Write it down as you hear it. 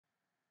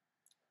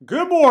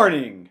Good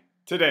morning!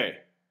 Today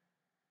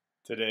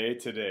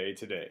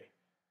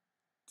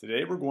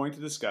we're going to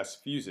discuss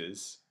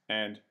fuses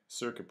and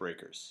circuit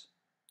breakers.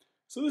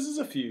 So this is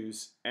a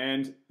fuse,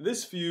 and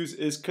this fuse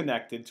is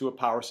connected to a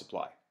power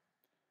supply.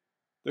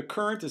 The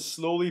current is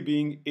slowly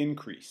being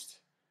increased.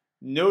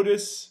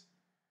 Notice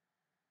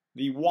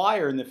the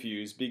wire in the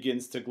fuse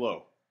begins to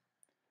glow.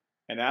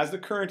 And as the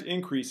current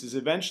increases,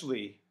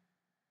 eventually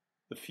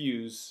the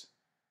fuse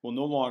will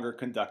no longer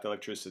conduct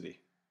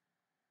electricity.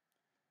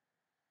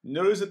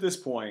 Notice at this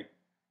point,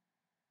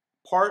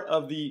 part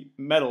of the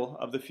metal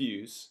of the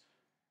fuse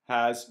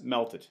has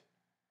melted.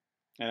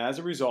 And as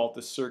a result,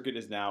 the circuit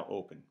is now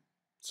open.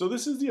 So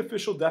this is the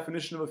official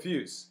definition of a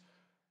fuse.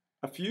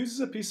 A fuse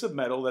is a piece of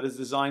metal that is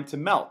designed to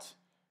melt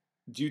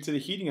due to the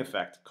heating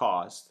effect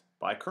caused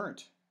by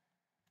current.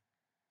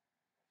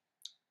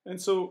 And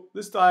so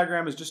this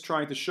diagram is just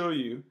trying to show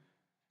you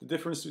the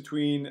difference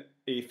between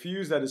a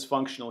fuse that is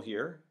functional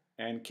here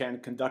and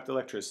can conduct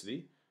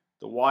electricity.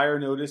 The wire,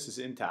 notice, is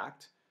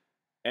intact.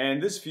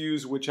 And this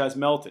fuse which has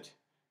melted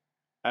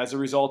as a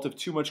result of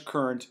too much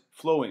current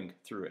flowing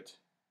through it.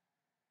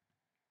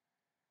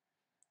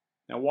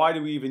 Now, why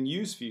do we even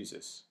use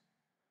fuses?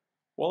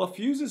 Well, a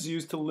fuse is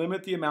used to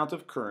limit the amount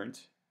of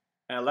current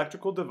an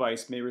electrical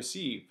device may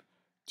receive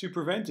to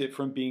prevent it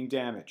from being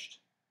damaged.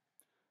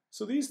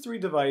 So these three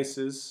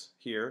devices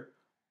here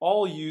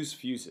all use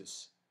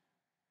fuses.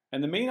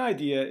 And the main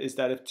idea is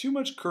that if too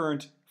much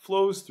current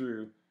flows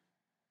through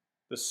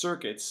the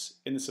circuits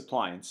in this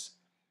appliance,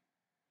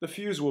 the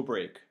fuse will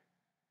break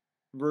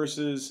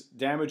versus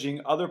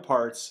damaging other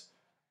parts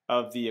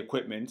of the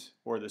equipment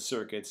or the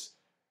circuits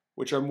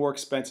which are more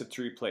expensive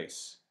to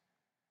replace.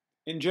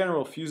 In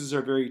general, fuses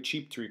are very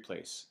cheap to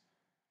replace,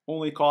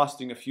 only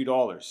costing a few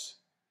dollars.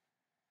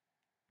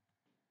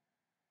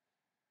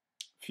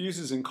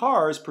 Fuses in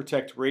cars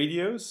protect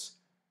radios,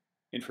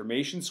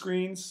 information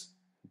screens,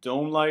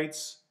 dome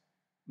lights,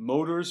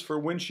 motors for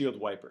windshield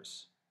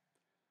wipers.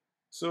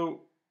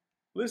 So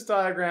this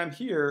diagram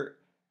here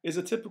is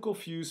a typical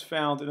fuse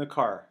found in a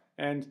car,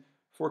 and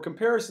for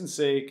comparison's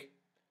sake,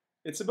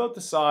 it's about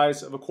the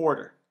size of a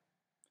quarter.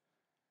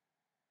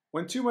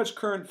 When too much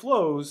current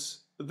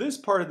flows, this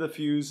part of the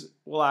fuse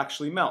will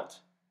actually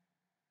melt.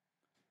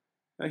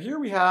 Now here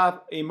we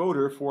have a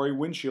motor for a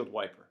windshield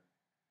wiper.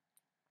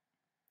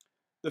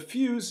 The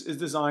fuse is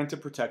designed to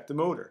protect the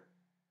motor.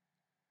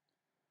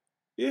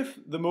 If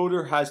the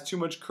motor has too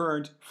much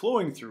current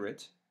flowing through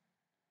it,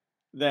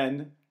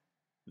 then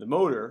the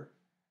motor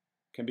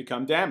can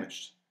become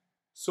damaged.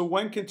 So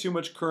when can too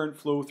much current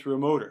flow through a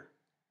motor?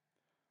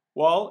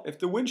 Well, if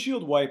the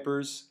windshield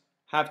wipers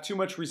have too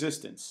much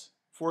resistance,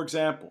 for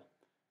example,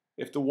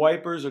 if the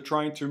wipers are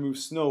trying to remove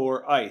snow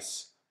or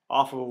ice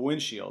off of a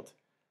windshield,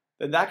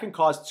 then that can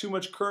cause too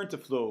much current to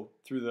flow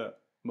through the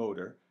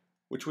motor,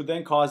 which would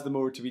then cause the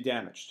motor to be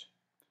damaged.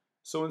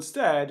 So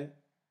instead,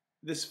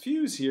 this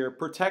fuse here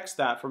protects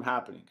that from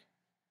happening.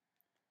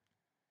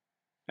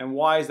 And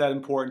why is that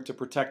important to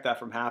protect that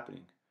from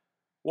happening?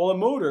 Well, a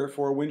motor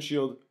for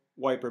windshield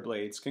wiper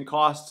blades can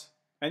cost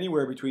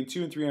anywhere between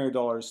 $200 and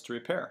 $300 to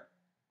repair.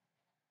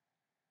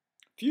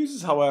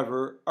 Fuses,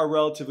 however, are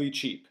relatively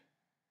cheap.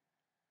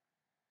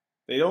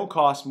 They don't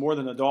cost more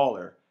than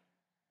 $1,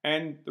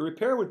 and the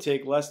repair would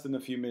take less than a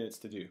few minutes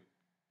to do.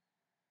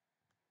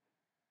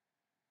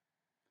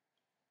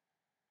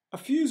 A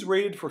fuse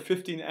rated for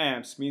 15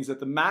 amps means that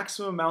the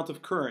maximum amount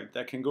of current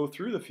that can go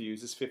through the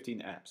fuse is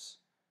 15 amps.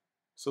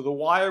 So the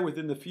wire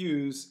within the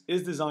fuse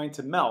is designed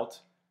to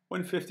melt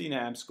when 15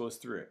 amps goes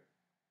through it.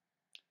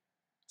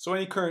 So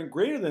any current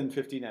greater than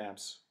 15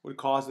 amps would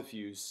cause the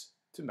fuse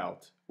to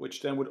melt,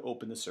 which then would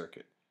open the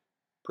circuit,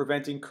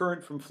 preventing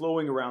current from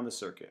flowing around the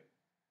circuit.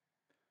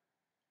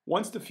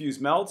 Once the fuse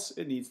melts,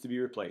 it needs to be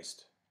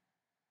replaced.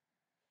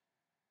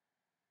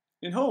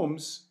 In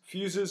homes,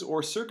 fuses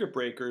or circuit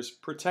breakers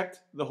protect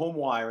the home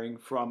wiring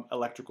from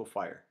electrical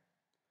fire.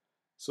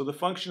 So the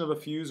function of a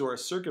fuse or a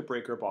circuit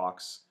breaker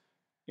box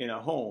in a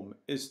home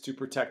is to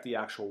protect the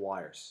actual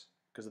wires,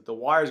 because if the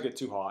wires get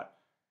too hot,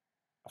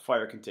 a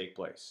fire can take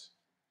place.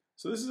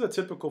 So this is a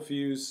typical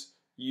fuse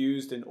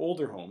used in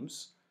older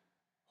homes,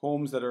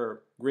 homes that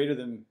are greater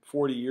than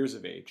 40 years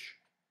of age.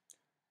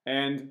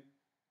 And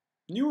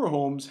newer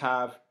homes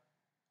have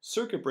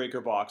circuit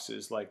breaker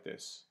boxes like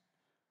this,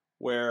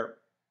 where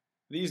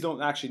these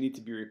don't actually need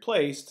to be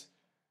replaced.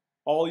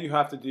 All you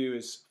have to do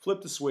is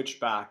flip the switch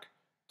back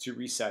to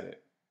reset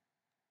it.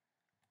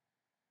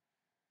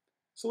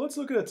 So let's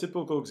look at a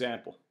typical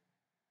example.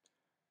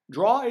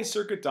 Draw a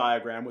circuit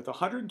diagram with a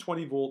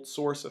 120 volt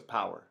source of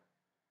power,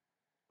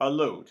 a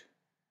load,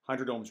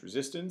 100 ohms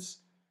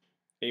resistance,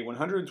 a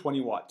 120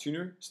 watt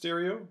tuner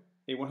stereo,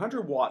 a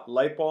 100 watt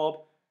light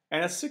bulb,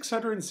 and a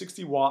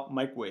 660 watt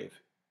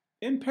microwave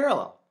in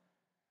parallel,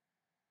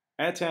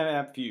 and a 10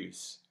 amp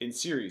fuse in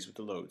series with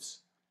the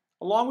loads,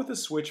 along with a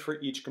switch for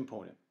each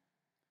component.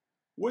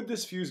 Would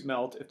this fuse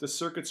melt if the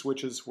circuit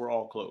switches were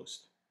all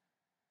closed?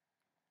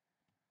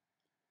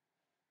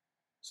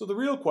 So the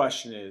real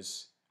question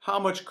is, how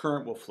much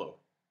current will flow?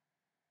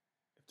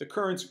 If the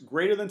current's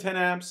greater than 10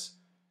 amps,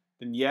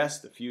 then yes,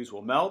 the fuse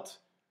will melt,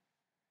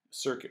 the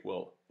circuit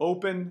will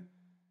open,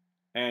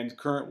 and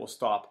current will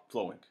stop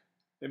flowing.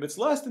 If it's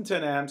less than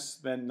 10 amps,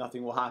 then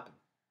nothing will happen.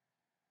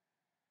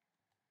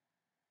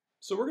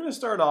 So we're going to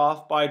start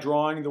off by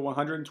drawing the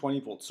 120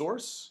 volt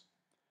source.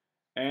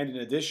 And in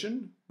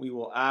addition, we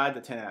will add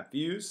the 10 amp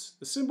fuse.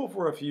 The symbol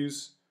for a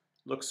fuse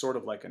looks sort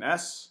of like an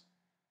S.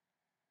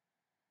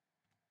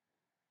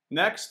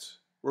 Next,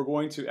 we're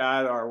going to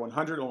add our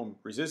 100 ohm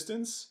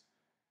resistance.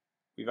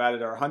 We've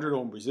added our 100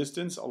 ohm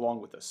resistance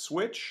along with a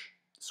switch.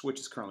 The switch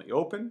is currently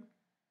open.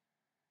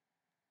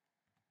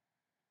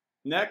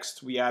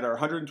 Next, we add our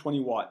 120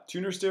 watt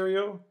tuner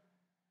stereo.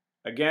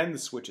 Again, the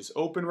switch is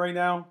open right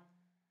now.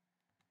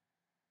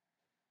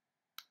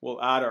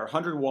 We'll add our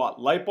 100 watt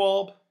light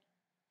bulb.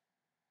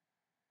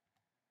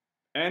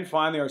 And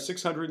finally, our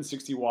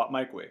 660 watt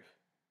microwave.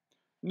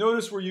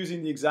 Notice we're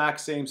using the exact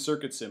same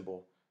circuit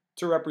symbol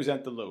to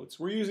represent the loads.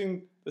 We're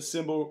using the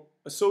symbol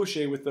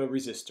associated with the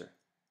resistor.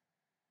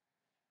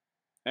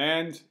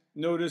 And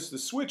notice the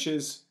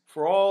switches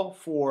for all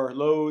 4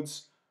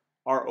 loads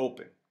are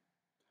open.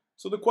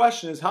 So the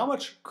question is, how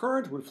much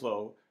current would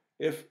flow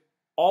if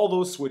all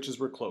those switches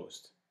were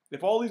closed?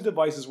 If all these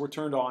devices were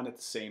turned on at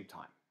the same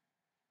time?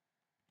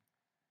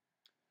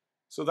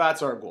 So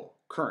that's our goal,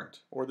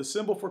 current, or the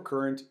symbol for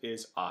current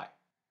is I.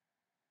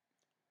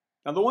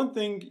 Now the one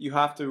thing you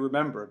have to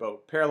remember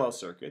about parallel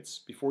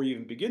circuits before you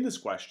even begin this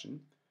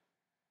question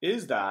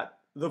is that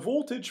the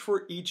voltage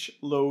for each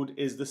load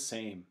is the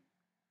same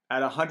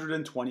at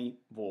 120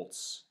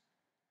 volts.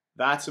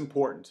 That's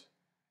important.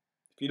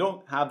 If you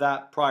don't have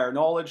that prior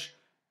knowledge,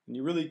 then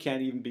you really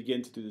can't even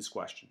begin to do this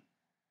question.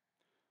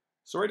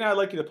 So right now I'd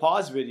like you to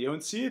pause the video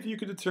and see if you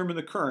can determine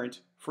the current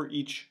for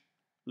each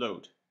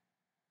load.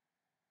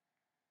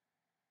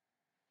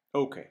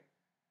 Okay,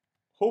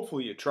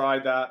 hopefully you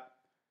tried that.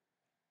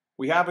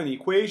 We have an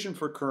equation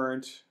for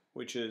current,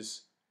 which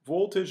is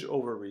voltage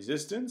over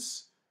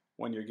resistance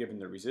when you're given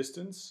the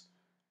resistance.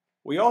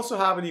 We also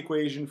have an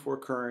equation for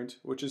current,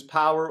 which is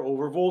power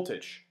over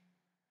voltage,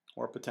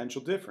 or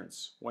potential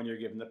difference when you're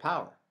given the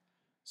power.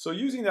 So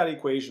using that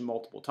equation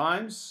multiple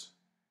times,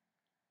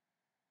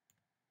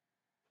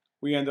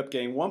 we end up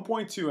getting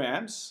 1.2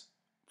 amps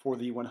for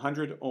the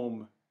 100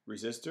 ohm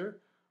resistor,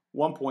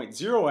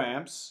 1.0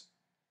 amps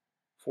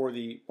for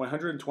the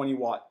 120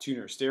 watt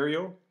tuner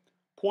stereo,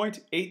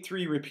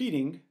 0.83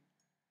 repeating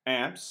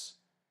amps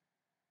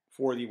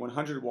for the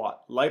 100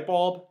 watt light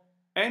bulb,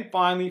 and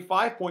finally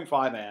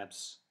 5.5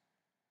 amps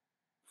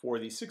for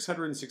the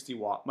 660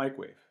 watt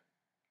microwave.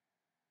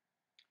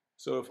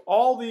 So if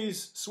all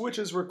these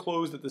switches were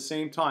closed at the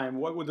same time,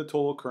 what would the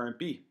total current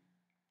be?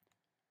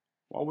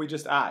 Well, we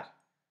just add.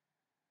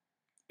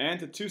 And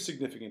to 2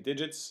 significant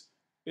digits,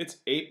 it's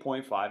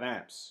 8.5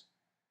 amps.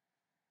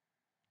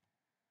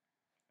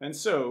 And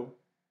so,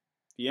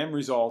 the end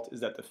result is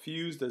that the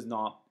fuse does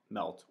not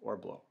melt or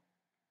blow.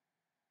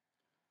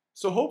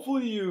 So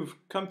hopefully you've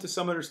come to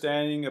some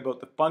understanding about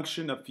the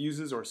function of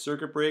fuses or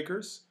circuit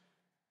breakers.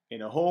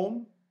 In a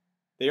home,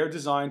 they are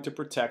designed to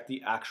protect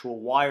the actual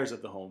wires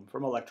of the home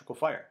from electrical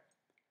fire.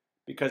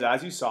 Because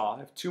as you saw,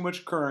 if too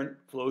much current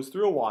flows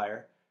through a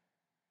wire,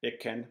 it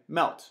can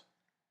melt.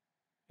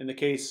 In the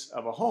case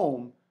of a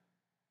home,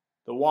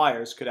 the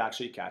wires could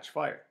actually catch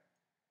fire.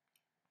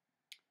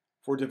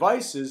 For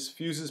devices,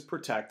 fuses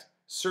protect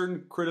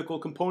certain critical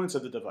components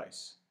of the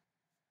device.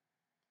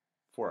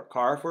 For a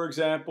car, for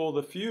example,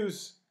 the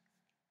fuse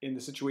in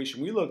the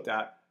situation we looked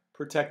at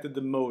protected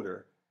the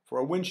motor for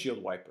a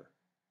windshield wiper.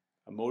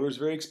 A motor is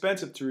very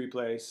expensive to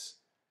replace.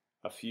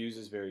 A fuse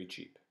is very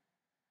cheap.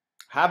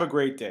 Have a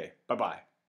great day. Bye-bye.